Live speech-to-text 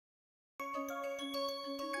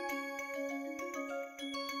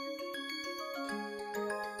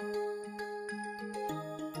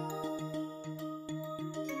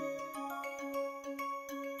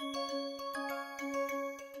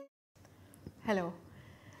Hello,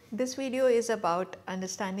 this video is about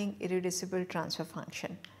understanding irreducible transfer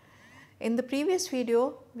function. In the previous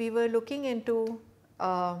video, we were looking into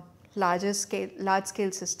large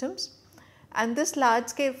scale systems, and this large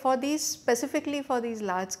scale specifically for these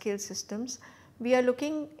large scale systems, we are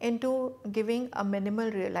looking into giving a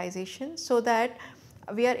minimal realization so that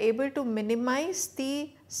we are able to minimize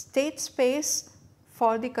the state space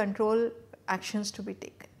for the control actions to be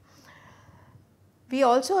taken. We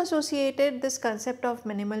also associated this concept of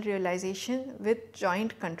minimal realization with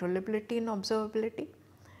joint controllability and observability.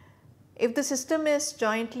 If the system is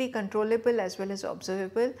jointly controllable as well as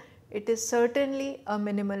observable, it is certainly a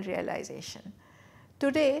minimal realization.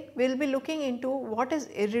 Today, we will be looking into what is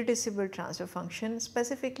irreducible transfer function,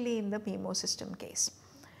 specifically in the MIMO system case.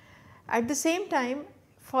 At the same time,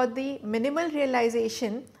 for the minimal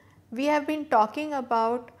realization, we have been talking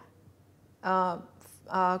about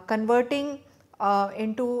converting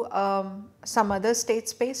into some other state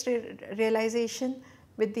space realization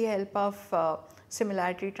with the help of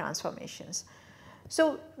similarity transformations.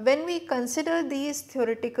 So, when we consider these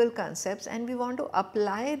theoretical concepts and we want to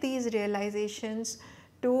apply these realizations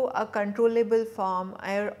to a controllable form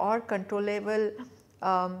or controllable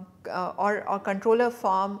or controller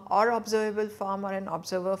form or observable form or an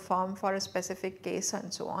observer form for a specific case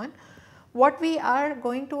and so on, what we are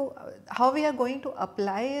going to, how we are going to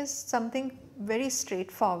apply is something very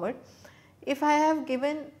straightforward. If I have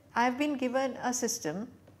been given a system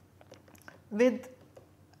with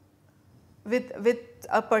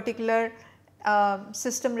a particular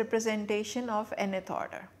system representation of nth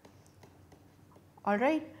order.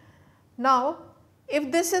 Alright. Now,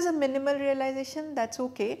 if this is a minimal realization, that is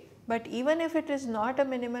okay, but even if it is not a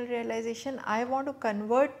minimal realization, I want to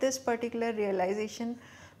convert this particular realization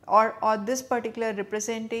or this particular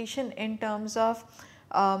representation in terms of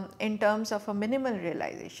a minimal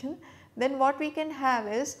realization, then what we can have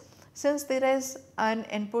is, since there is an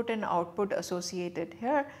input and output associated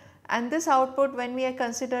here, and this output when we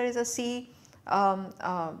consider is a C,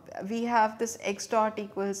 we have this x dot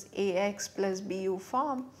equals Ax plus Bu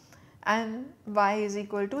form and y is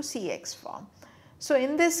equal to Cx form. So,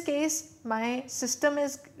 in this case my system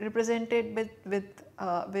is represented with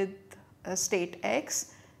state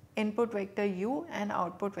x, input vector u and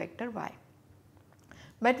output vector y.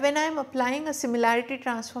 But when I am applying a similarity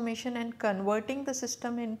transformation and converting the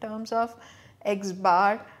system in terms of x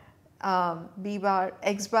bar, b bar,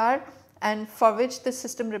 x bar, and for which the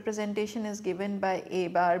system representation is given by a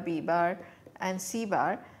bar, b bar and c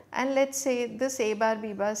bar, and let us say this a bar,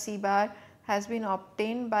 b bar, c bar has been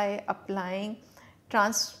obtained by applying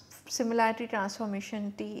similarity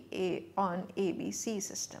transformation T on ABC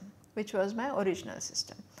system, which was my original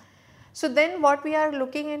system. So, then what we are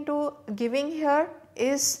looking into giving here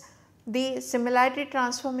is the similarity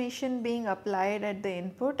transformation being applied at the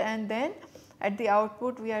input, and then at the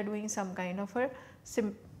output we are doing some kind of a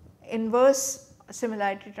inverse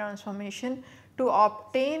similarity transformation to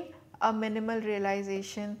obtain a minimal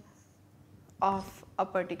realization of a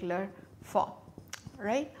particular form,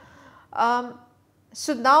 right.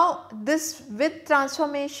 So, now this with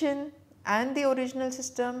transformation and the original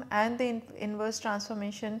system and the inverse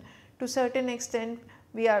transformation, to certain extent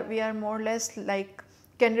we are more or less like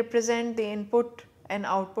can represent the input and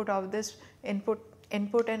output of this input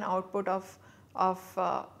and output of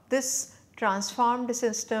this transformed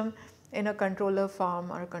system in a controller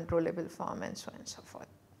form or a controllable form and so on and so forth.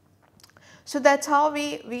 So, that is how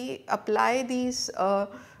we apply these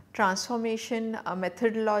transformation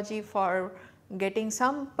methodology for getting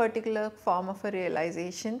some particular form of a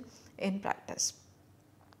realization in practice.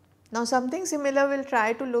 Now, something similar we will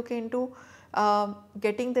try to look into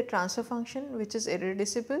getting the transfer function which is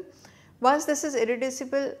irreducible. Once this is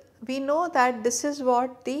irreducible, we know that this is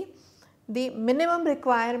what the minimum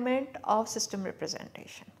requirement of system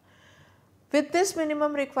representation. With this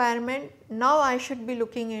minimum requirement, now I should be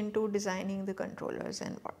looking into designing the controllers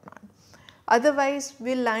and whatnot. Otherwise,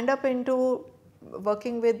 we will land up into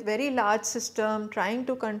working with very large system, trying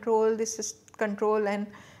to control this control and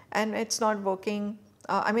it is not working.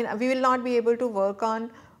 I mean, we will not be able to work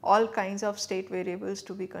on all kinds of state variables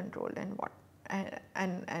to be controlled and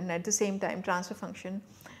at the same time transfer function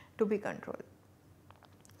to be controlled.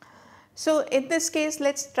 So, in this case,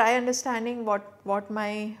 let us try understanding what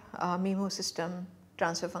my MIMO system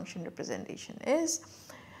transfer function representation is.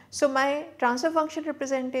 So, my transfer function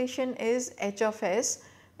representation is h of s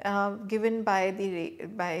given by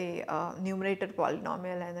numerator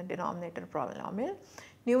polynomial and the denominator polynomial.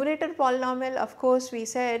 Numerator polynomial, of course, we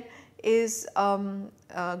said is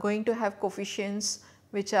going to have coefficients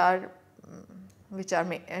which are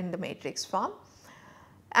in the matrix form.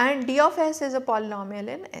 and d of s is a polynomial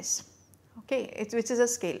in S, okay, which is a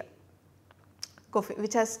scalar,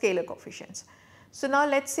 which has scalar coefficients. So, now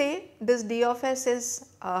let us say this d of s is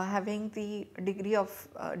having the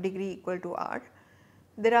degree equal to r.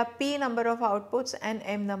 There are p number of outputs and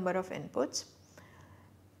m number of inputs,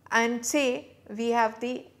 and say we have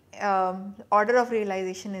the order of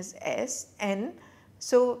realization is S n.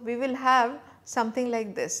 So, we will have something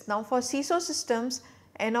like this. Now, for seesaw systems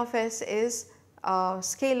n of s is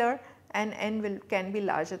scalar and n can be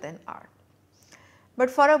larger than r. But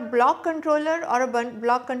for a block controller or a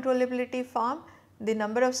block controllability form, the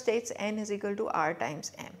number of states n is equal to r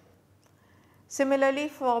times m. Similarly,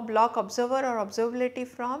 for block observer or observability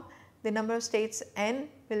form, the number of states n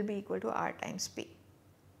will be equal to r times p.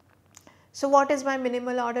 So, what is my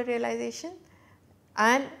minimal order realization?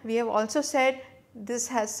 And we have also said this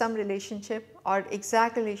has some relationship or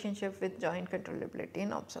exact relationship with joint controllability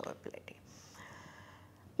and observability.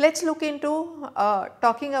 Let us look into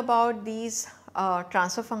talking about these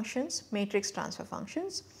transfer functions, matrix transfer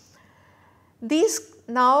functions. These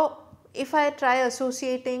now, if I try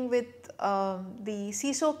associating with the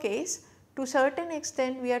seesaw case, to certain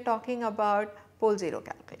extent we are talking about pole 0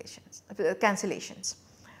 cancellations.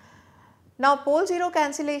 Now, pole 0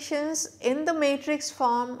 cancellations in the matrix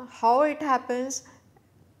form, how it happens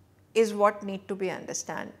is what need to be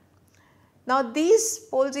understood. Now, these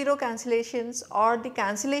pole 0 cancellations or the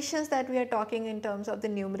cancellations that we are talking in terms of the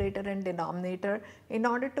numerator and denominator, in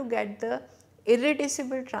order to get the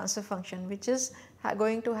irreducible transfer function, which is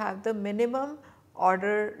going to have the minimum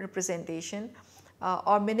order representation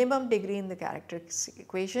or minimum degree in the characteristic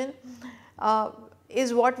equation,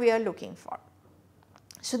 is what we are looking for.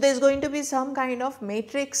 So, there is going to be some kind of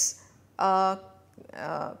matrix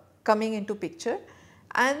coming into picture,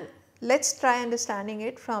 and let us try understanding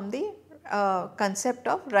it from the concept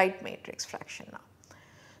of right matrix fraction now.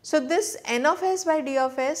 So, this n of s by d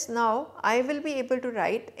of s, now I will be able to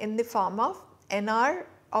write in the form of nr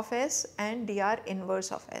of s and dr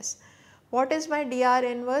inverse of s. What is my dr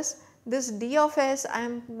inverse? This d of s I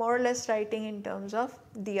am more or less writing in terms of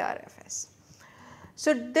dr of s.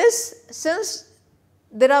 So, this, since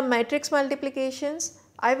there are matrix multiplications,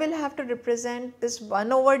 I will have to represent this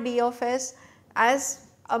 1 over d of s as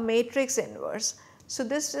a matrix inverse. So,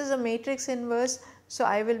 this is a matrix inverse. So,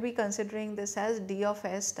 I will be considering this as d of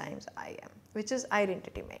s times I m, which is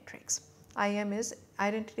identity matrix. I m is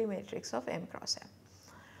identity matrix of m cross m.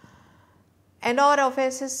 N r of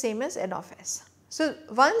s is same as n of s. So,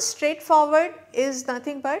 one straightforward is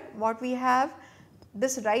nothing but what we have,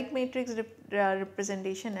 this right matrix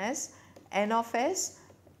representation as n of s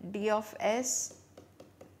d of s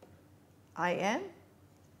I m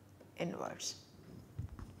inverse.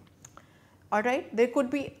 Alright, there could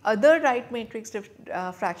be other right matrix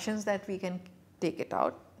fractions that we can take it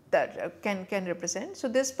out that can represent. So,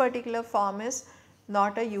 this particular form is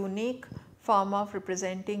not a unique form of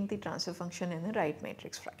representing the transfer function in a right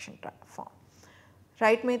matrix fraction form.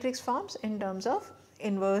 Right matrix forms in terms of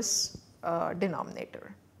inverse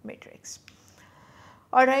denominator matrix.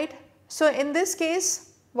 Alright, so in this case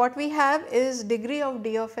what we have is degree of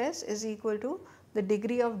d of s is equal to the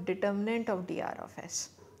degree of determinant of dr of s,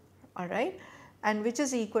 alright, and which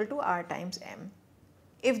is equal to r times m.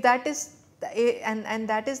 If that is and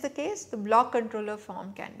that is the case, the block controller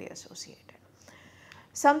form can be associated.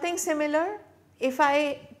 Something similar, if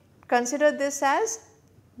I consider this as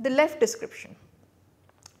the left description,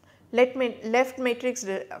 left matrix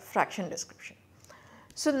fraction description.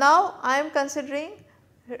 So, now I am considering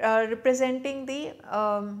representing the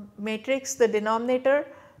matrix, the denominator,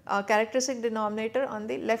 characteristic denominator on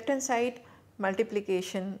the left hand side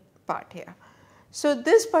multiplication part here. So,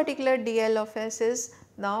 this particular dl of s is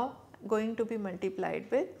now going to be multiplied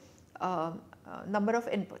with number of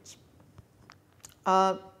inputs.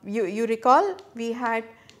 You recall we had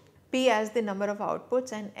p as the number of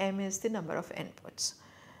outputs and m is the number of inputs.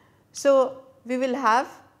 So, we will have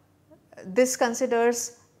this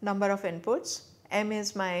considers number of inputs, m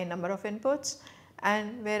is my number of inputs,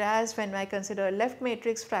 and whereas when I consider left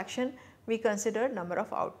matrix fraction, we consider number of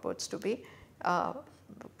outputs to be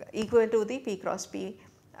equal to the p cross p.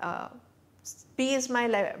 P is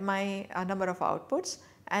my number of outputs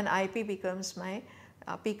and IP becomes my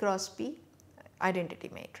p cross p identity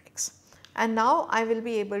matrix. And now I will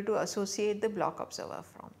be able to associate the block observer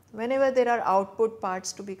form. Whenever there are output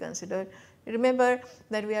parts to be considered, remember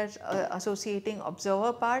that we are associating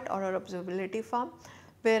observer part or our observability form,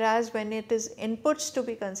 whereas when it is inputs to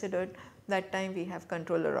be considered, that time we have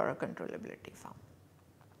controller or a controllability form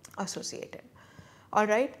associated.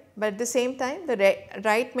 Alright, but at the same time the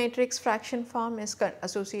right matrix fraction form is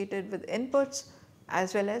associated with inputs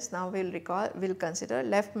as well as now we will consider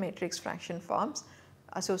left matrix fraction forms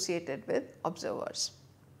associated with observers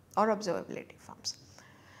or observability forms.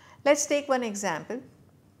 Let us take one example.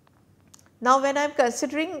 Now, when I am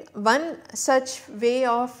considering one such way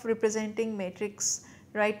of representing matrix,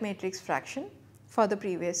 right matrix fraction for the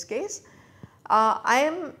previous case, I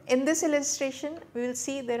am in this illustration we will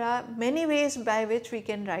see there are many ways by which we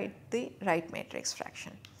can write the right matrix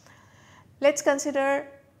fraction. Let us consider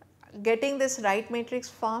getting this right matrix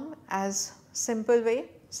form as simple way.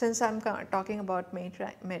 Since I am talking about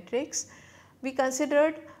matrix, we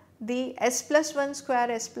considered the s plus 1 square,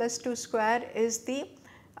 s plus 2 square is the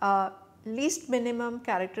least minimum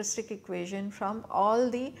characteristic equation from all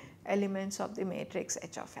the elements of the matrix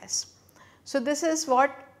H of s. So, this is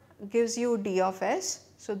what gives you d of s.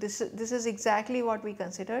 So, this is exactly what we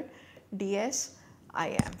considered ds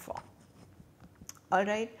Im form,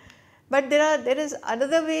 alright. But there is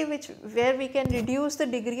another way where we can reduce the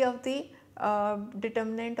degree of the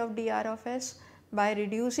determinant of dr of s by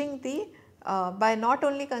reducing the by not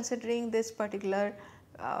only considering this particular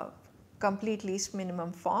complete least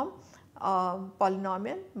minimum form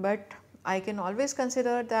polynomial, but I can always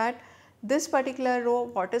consider that this particular row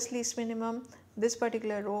what is least minimum, this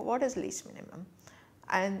particular row what is least minimum,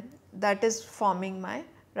 and that is forming my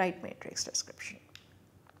right matrix description.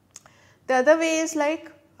 The other way is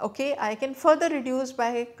like, okay, I can further reduce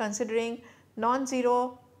by considering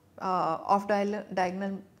non-zero off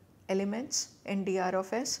diagonal elements in dr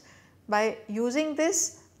of s. By using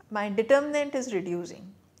this, my determinant is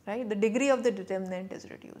reducing, right, the degree of the determinant is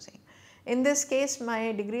reducing. In this case,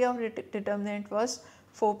 my degree of determinant was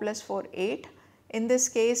 4 plus 4 8. In this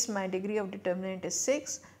case, my degree of determinant is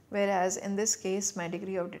 6, whereas in this case my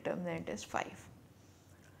degree of determinant is 5.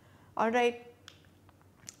 Alright.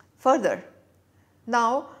 Further,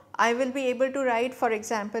 now I will be able to write, for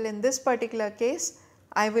example, in this particular case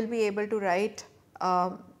I will be able to write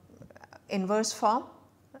inverse form.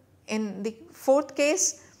 In the fourth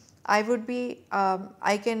case, I would be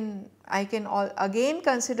I can again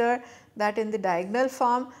consider that in the diagonal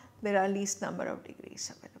form there are least number of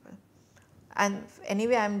degrees available, and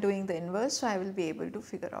anyway I am doing the inverse, so I will be able to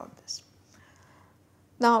figure out this.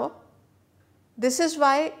 Now, this is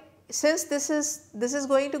why, since this is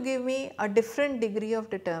going to give me a different degree of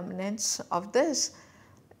determinants of this,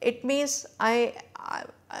 it means I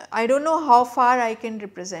do not know how far I can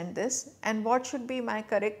represent this and what should be my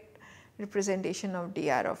correct representation of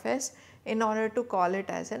dr of s in order to call it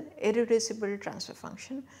as an irreducible transfer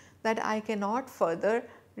function that I cannot further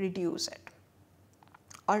reduce it.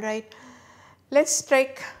 Alright. Let us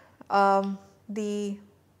take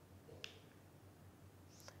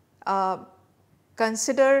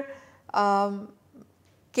consider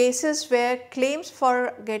cases where claims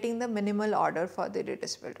for getting the minimal order for the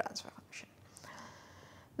irreducible transfer function.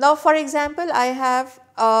 Now, for example, I have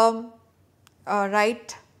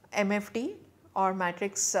right MFT or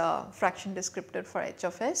matrix fraction descriptor for H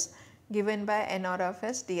of s given by NR of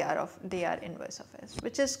s dr inverse of s,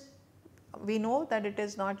 which is, we know that it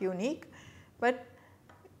is not unique, but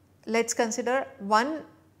let us consider one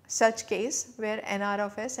such case where NR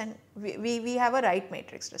of s and we have a right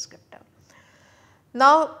matrix descriptor.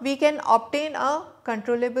 Now, we can obtain a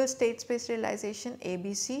controllable state space realization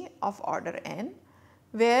ABC of order n,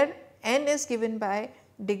 where n is given by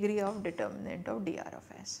degree of determinant of dr of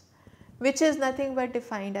s, which is nothing but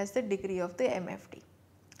defined as the degree of the MFT.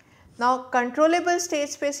 Now, controllable state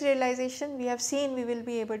space realization, we have seen we will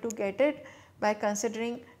be able to get it by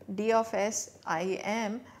considering d of s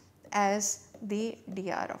Im as the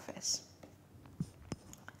dr of s.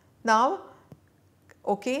 Now,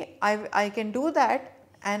 okay, I can do that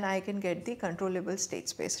and I can get the controllable state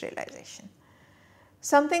space realization.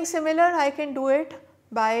 Something similar I can do it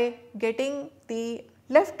by getting the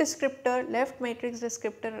left descriptor, left matrix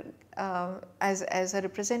descriptor as a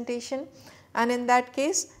representation, and in that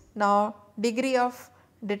case now degree of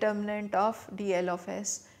determinant of dl of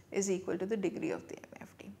s is equal to the degree of the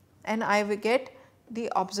MFT, and I will get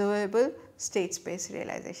the observable state space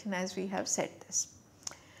realization as we have set this.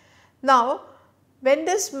 Now, when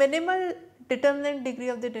this minimal determinant degree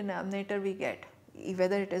of the denominator we get,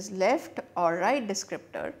 whether it is left or right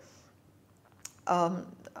descriptor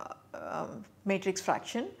matrix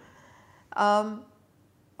fraction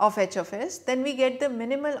of H of s, then we get the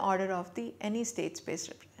minimal order of the any state space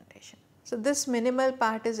representation. So, this minimal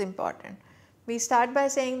part is important. We start by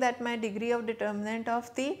saying that my degree of determinant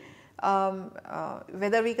of the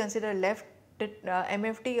whether we consider left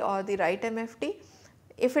MFT or the right MFT,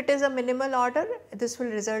 if it is a minimal order, this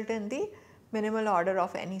will result in the minimal order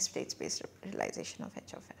of any state space realization of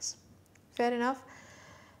H of s. Fair enough.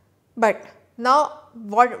 But Now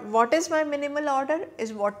what is my minimal order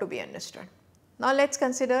is what to be understood. Now let us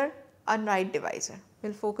consider a right divisor. We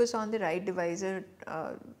will focus on the right divisor,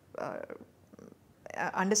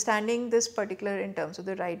 understanding this particular in terms of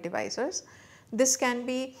the right divisors. This can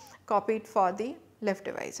be copied for the left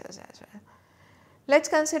divisors as well. Let us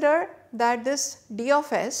consider that this D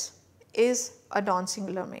of S is a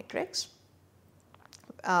non-singular matrix,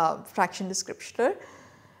 fraction descriptor.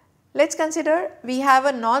 Let us consider we have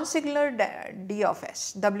a non-singular D of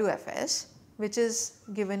S, WFS, which is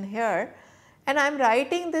given here, and I am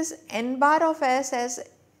writing this n bar of S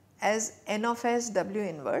as n of S W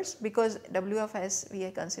inverse, because W of S we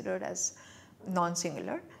are considered as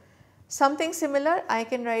non-singular. Something similar, I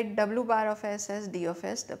can write W bar of S as D of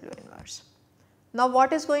S W inverse. Now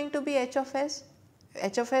what is going to be H of S?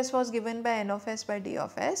 H of S was given by N of S by D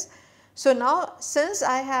of S. So now since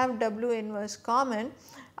I have W inverse common,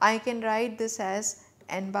 I can write this as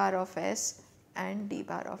N bar of S and D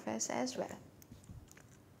bar of S as well.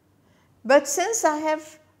 But since I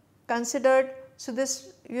have considered, so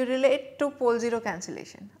this you relate to pole 0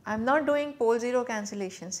 cancellation. I am not doing pole 0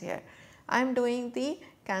 cancellations here. I am doing the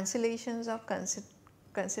cancellations of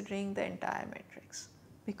considering the entire matrix,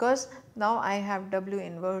 because now I have W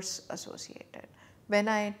inverse associated. When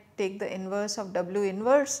I take the inverse of W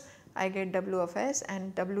inverse, I get W of S,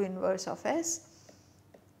 and W inverse of S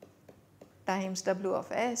times W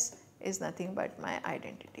of S is nothing but my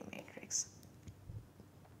identity matrix,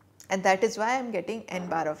 and that is why I am getting N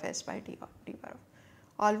bar of S by D bar of.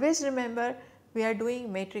 Always remember, we are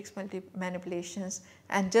doing matrix manipulations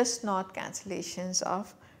and just not cancellations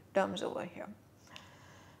of terms over here.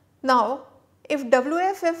 Now if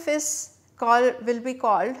WFF is will be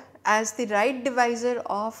called as the right divisor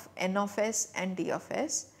of N of S and D of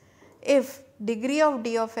S if degree of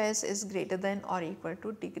D of S is greater than or equal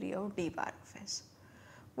to degree of D bar of S.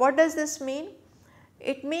 What does this mean?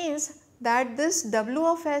 It means that this W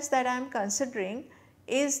of S that I am considering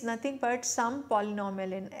is nothing but some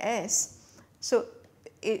polynomial in S. So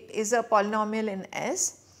it is a polynomial in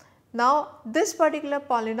S. Now this particular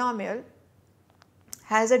polynomial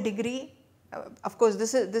has a degree, of course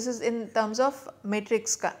this is in terms of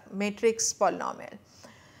matrix polynomial,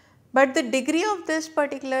 but the degree of this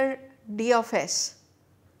particular D of S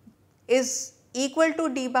is equal to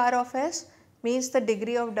D bar of S, means the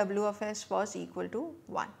degree of W of S was equal to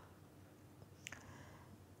 1.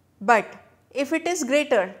 But if it is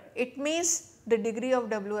greater, it means the degree of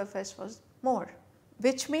W of S was more,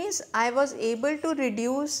 which means I was able to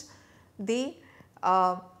reduce the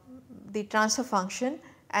transfer function,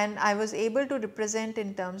 and I was able to represent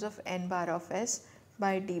in terms of N bar of S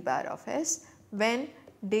by D bar of S when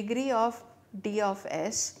degree of D of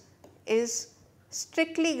S is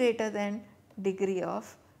strictly greater than degree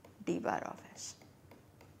of D bar of S,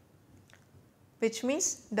 which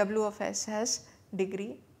means W of S has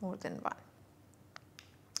degree more than 1.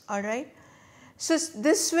 Alright. So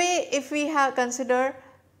this way, if we have consider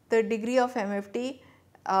the degree of MFT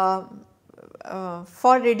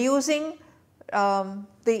for reducing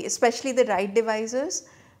especially the right divisors,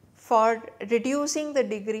 for reducing the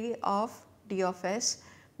degree of D of S,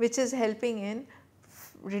 which is helping in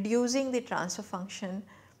reducing the transfer function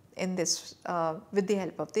in this with the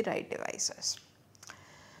help of the right divisors.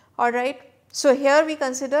 Alright. So here we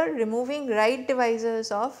consider removing right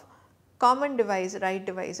divisors of right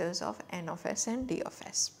divisors of N of S and D of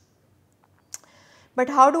S. But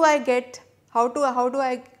how do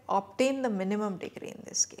I obtain the minimum degree in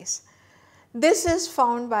this case? This is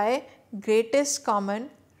found by greatest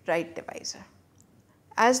common right divisor.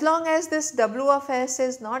 As long as this W of S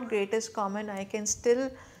is not greatest common, I can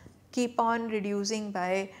still keep on reducing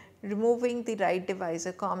by removing the right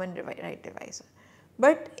divisor, common right divisor.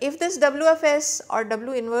 But if this W of S or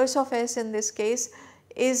W inverse of S in this case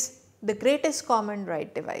is the greatest common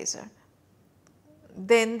right divisor,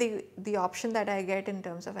 then the option that I get in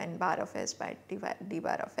terms of N bar of S by D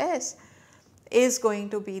bar of S is going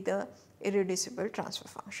to be the irreducible transfer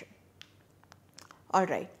function.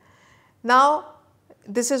 Alright. Now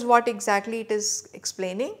this is what exactly it is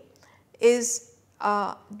explaining is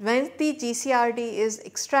when the GCRD is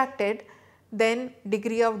extracted, then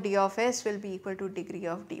degree of D of S will be equal to degree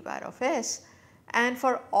of D bar of S, and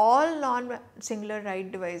for all non-singular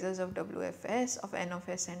right divisors of WFS of N of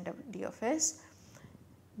S and D of S,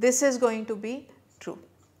 this is going to be true.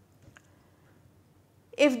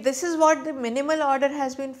 If this is what the minimal order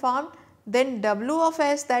has been formed, then W of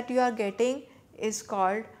S that you are getting is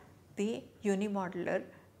called the unimodular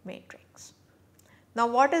matrix. Now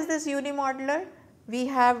what is this unimodular? We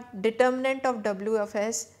have determinant of W of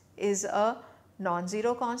S is a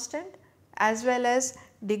non-zero constant, as well as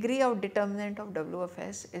degree of determinant of W of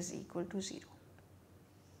S is equal to 0.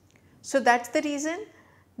 So, that is the reason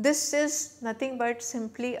this is nothing but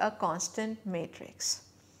simply a constant matrix,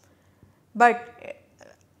 but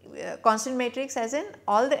constant matrix as in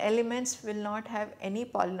all the elements will not have any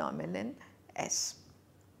polynomial in S,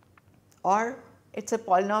 or it is a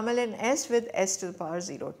polynomial in S with S to the power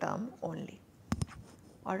 0 term only,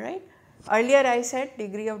 alright. Earlier I said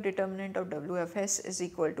degree of determinant of W of S is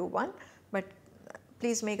equal to 1, but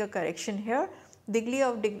please make a correction here, degree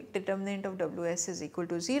of determinant of WS is equal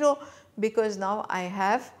to 0, because now I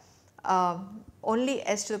have only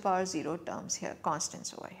S to the power 0 terms here,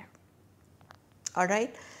 constants over here,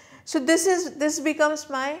 alright. So, this becomes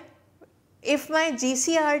my, if my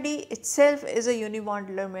GCRD itself is a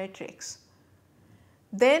unimodular matrix,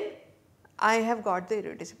 then I have got the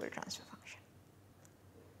irreducible transfer function.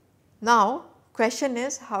 Now, question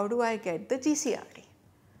is, how do I get the GCRD?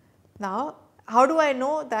 Now, how do I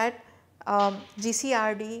know that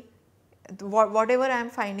GCRD, whatever I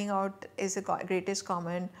am finding out is the greatest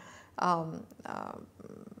common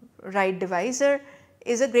right divisor,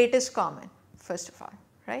 is a greatest common first of all,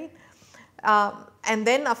 right. And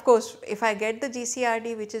then of course, if I get the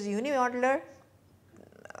GCRD which is unimodular,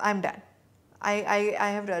 I am done. I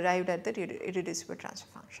have arrived at the irreducible transfer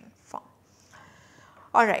function form.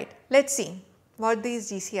 Alright, let us see what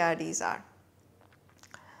these GCRDs are.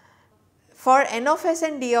 For n of s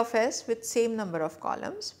and d of s with same number of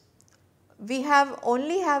columns, we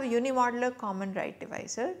only have unimodular common right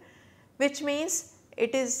divisor, which means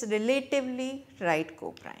it is relatively right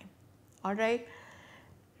coprime, alright.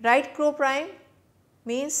 Right coprime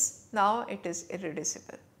means now it is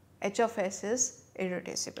irreducible, h of s is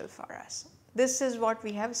irreducible for us. This is what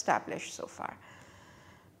we have established so far.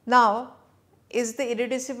 Now, is the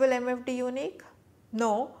irreducible MFD unique?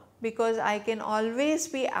 No, because I can always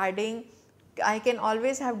be adding, I can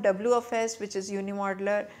always have W of s which is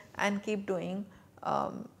unimodular and keep doing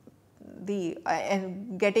and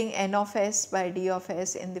getting n of s by d of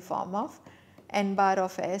s in the form of n bar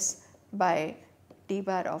of s by d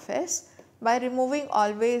bar of s by removing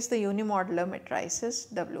always the unimodular matrices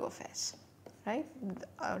W of s, right.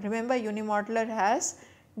 Remember, unimodular has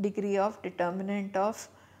degree of determinant of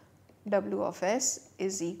W of s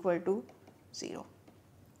is equal to 0,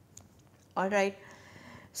 alright.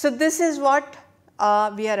 So, this is what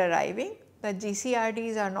we are arriving, that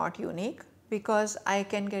GCRDs are not unique, because I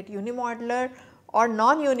can get unimodular or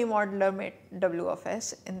non-unimodular W of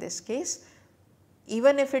s in this case.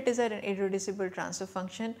 Even if it is an irreducible transfer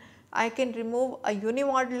function, I can remove a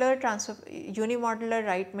unimodular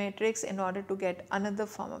right matrix in order to get another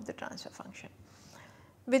form of the transfer function,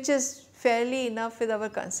 which is fairly enough with our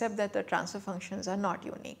concept that the transfer functions are not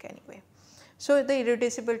unique anyway. So, the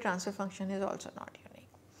irreducible transfer function is also not unique.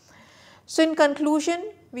 So, in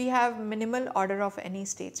conclusion, we have minimal order of any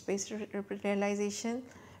state space realization,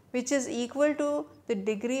 which is equal to the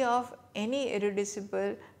degree of any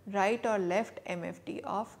irreducible right or left MFD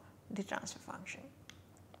of the transfer function,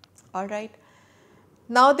 alright.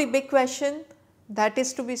 Now, the big question that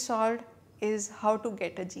is to be solved is how to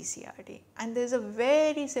get a GCRD, and there is a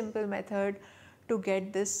very simple method to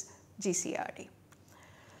get this GCRD.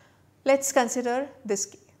 Let us consider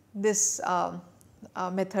this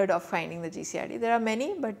method of finding the GCRD. There are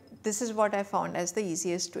many, but this is what I found as the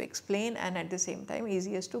easiest to explain and at the same time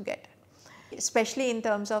easiest to get, especially in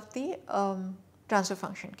terms of the transfer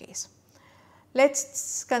function case. Let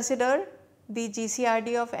us consider the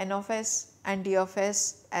GCRD of n of s and d of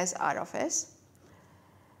s as r of s.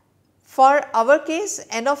 For our case,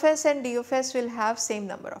 n of s and d of s will have same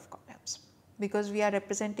number of columns, because we are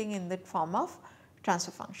representing in the form of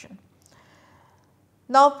transfer function.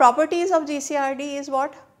 Now, properties of GCRD is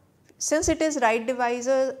what? Since it is right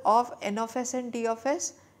divisor of n of s and d of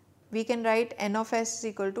s, we can write n of s is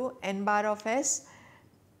equal to n bar of s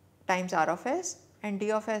times r of s and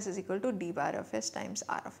d of s is equal to d bar of s times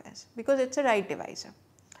r of s, because it is a right divisor.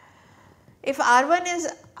 If R1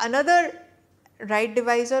 is another right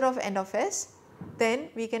divisor of n of s, then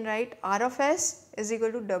we can write r of s is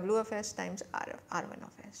equal to w of s times r1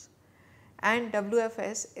 of s, and w of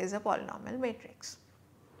s is a polynomial matrix,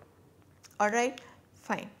 alright,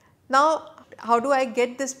 fine. Now, how do I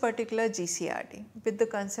get this particular GCRD with the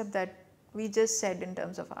concept that we just said in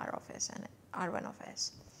terms of r of s and r1 of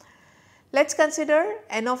s? Let us consider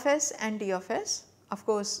n of s and d of s. Of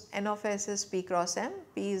course, n of s is p cross m,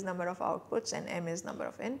 p is number of outputs and m is number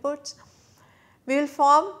of inputs. We will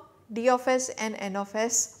form d of s and n of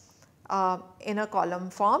s in a column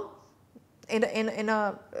form, in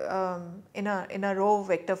a row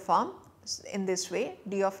vector form, in this way,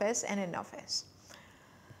 d of s and n of s.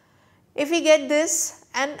 If we get this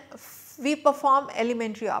and we perform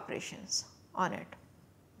elementary operations on it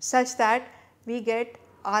such that we get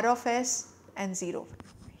R of s and 0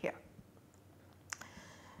 here.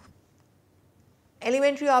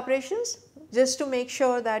 Elementary operations, just to make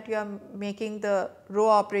sure that you are making the row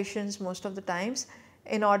operations most of the times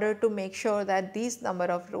in order to make sure that these number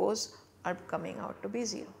of rows are coming out to be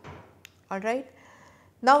 0, alright.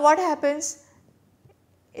 Now what happens,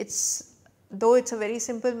 though it is a very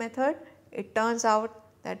simple method, it turns out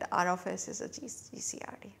that R of s is a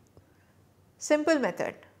GCRD. Simple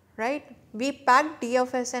method, right. We packed D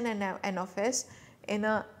of s and N of s in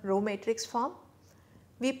a row matrix form.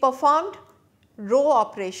 We performed row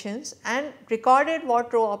operations and recorded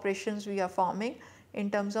what row operations we are forming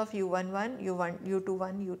in terms of U11,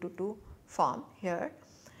 U21, U22 form here.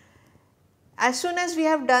 As soon as we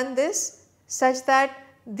have done this such that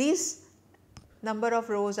these number of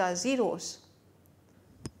rows are zeros,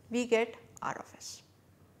 we get R of s,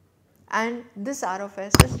 and this R of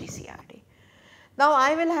s is GCRD. Now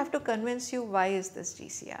I will have to convince you why is this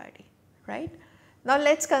GCRD, right. Now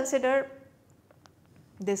let us consider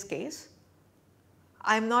this case.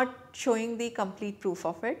 I am not showing the complete proof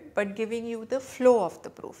of it, but giving you the flow of the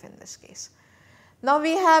proof in this case. Now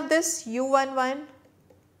we have this U11,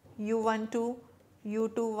 U12,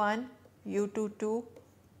 U21, U22,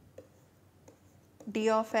 D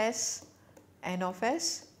of s, N of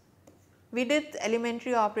s. We did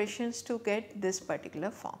elementary operations to get this particular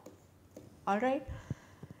form, alright.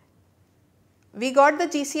 We got the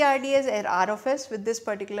GCRD as R of s with this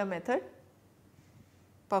particular method,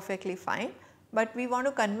 perfectly fine. But we want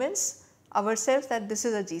to convince ourselves that this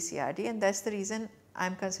is a GCRD, and that is the reason I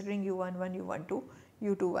am considering U11, U12,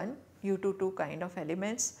 U21, U22 kind of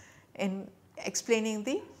elements in explaining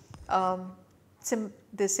the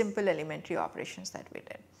simple elementary operations that we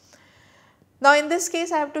did. Now in this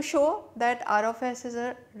case I have to show that R of s is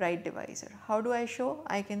a right divisor. How do I show?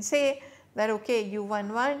 I can say that okay,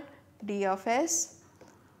 U11 D of s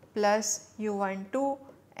plus U12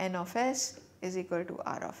 N of s is equal to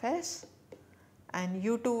R of s, and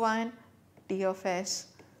U21 D of s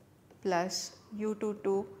plus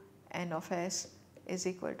U22 N of s is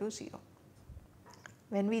equal to 0.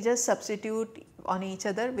 When we just substitute on each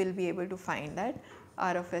other, we will be able to find that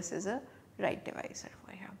R of s is a right divisor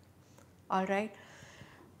over here, alright.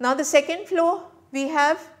 Now the second flow we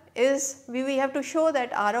have is we have to show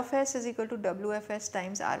that R of s is equal to W of s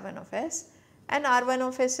times R1 of s, and R1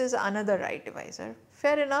 of s is another right divisor.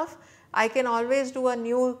 Fair enough, I can always do a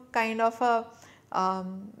new kind of a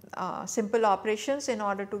simple operations in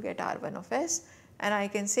order to get R1 of s, and I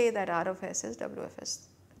can say that R of s is W of s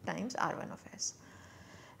times R1 of s.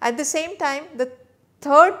 At the same time, the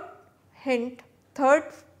third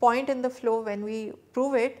point in the flow when we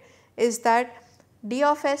prove it is that D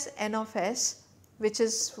of s N of s, which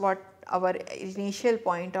is what our initial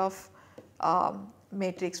point of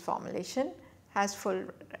matrix formulation, has full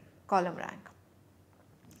column rank.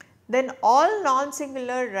 Then all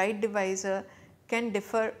non-singular right divisor can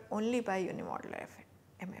differ only by unimodular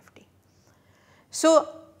MFT. So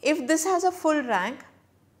if this has a full rank,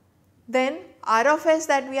 then R of s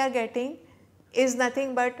that we are getting is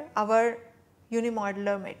nothing but our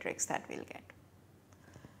unimodular matrix that we will get.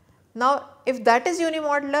 Now if that is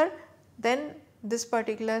unimodular, then this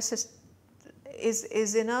particular system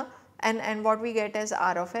is in a, and what we get as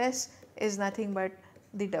R of s is nothing but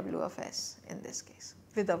the W of s in this case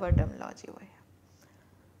with our terminology over here.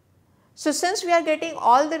 So since we are getting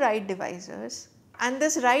all the right divisors, and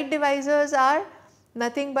this right divisors are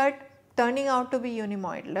nothing but turning out to be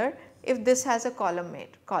unimodular, if this has a column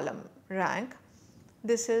rank,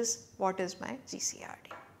 this is what is my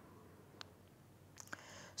GCRD.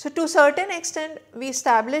 So to a certain extent we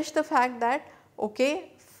established the fact that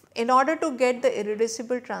okay, in order to get the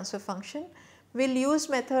irreducible transfer function, we will use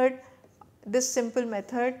this simple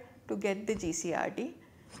method to get the GCRD.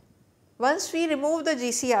 Once we remove the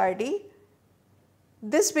GCRD,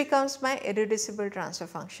 this becomes my irreducible transfer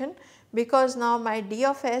function, because now my D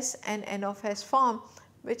of s and N of s form,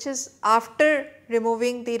 which is after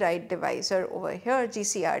removing the right divisor over here,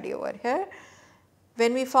 GCRD over here,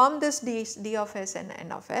 when we form this D of s and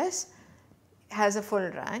N of s has a full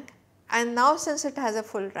rank, and now since it has a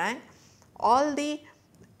full rank,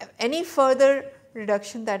 any further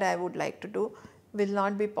reduction that I would like to do will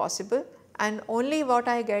not be possible, and only what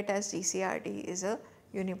I get as GCRD is a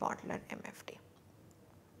unimodular MFT.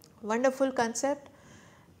 Wonderful concept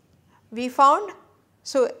we found.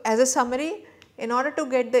 So as a summary, in order to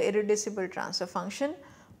get the irreducible transfer function,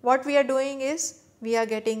 what we are doing is we are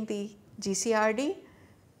getting the GCRD.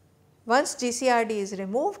 Once GCRD is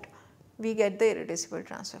removed, we get the irreducible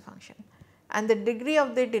transfer function, and the degree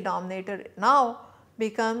of the denominator now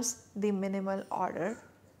becomes the minimal order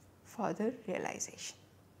for the realization.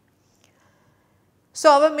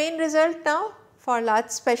 So, our main result now for large,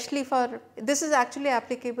 especially for this is actually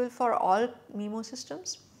applicable for all MIMO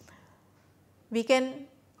systems. We can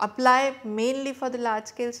apply mainly for the large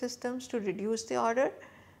scale systems to reduce the order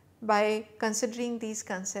by considering these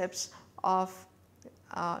concepts of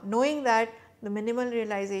knowing that the minimal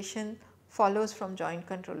realization follows from joint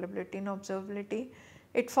controllability and observability.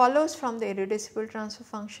 It follows from the irreducible transfer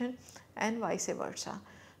function and vice versa.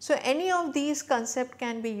 So, any of these concepts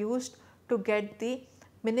can be used to get the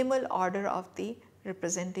minimal order of the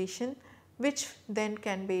representation, which then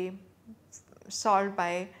can be solved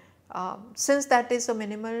by since that is a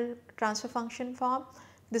minimal transfer function form,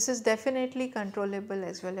 this is definitely controllable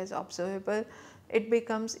as well as observable. It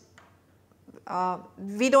becomes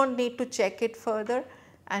we do not need to check it further,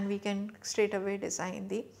 and we can straight away design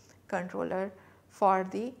the controller for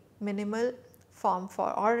the minimal form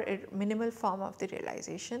minimal form of the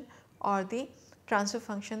realization or the transfer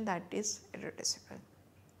function that is irreducible.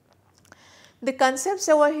 The concepts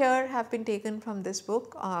over here have been taken from this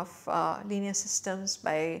book of linear systems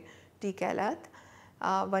by T. Kailath.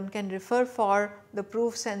 One can refer for the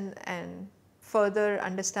proofs and further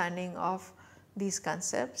understanding of these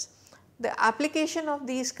concepts. The application of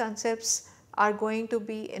these concepts are going to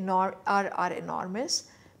be enormous,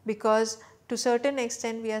 because to certain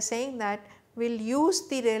extent we are saying that we will use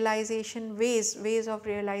the realization ways of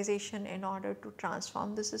realization in order to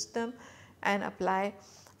transform the system and apply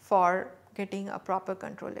for getting a proper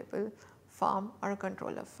controllable form or a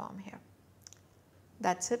controller form here.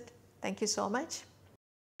 That is it. Thank you so much.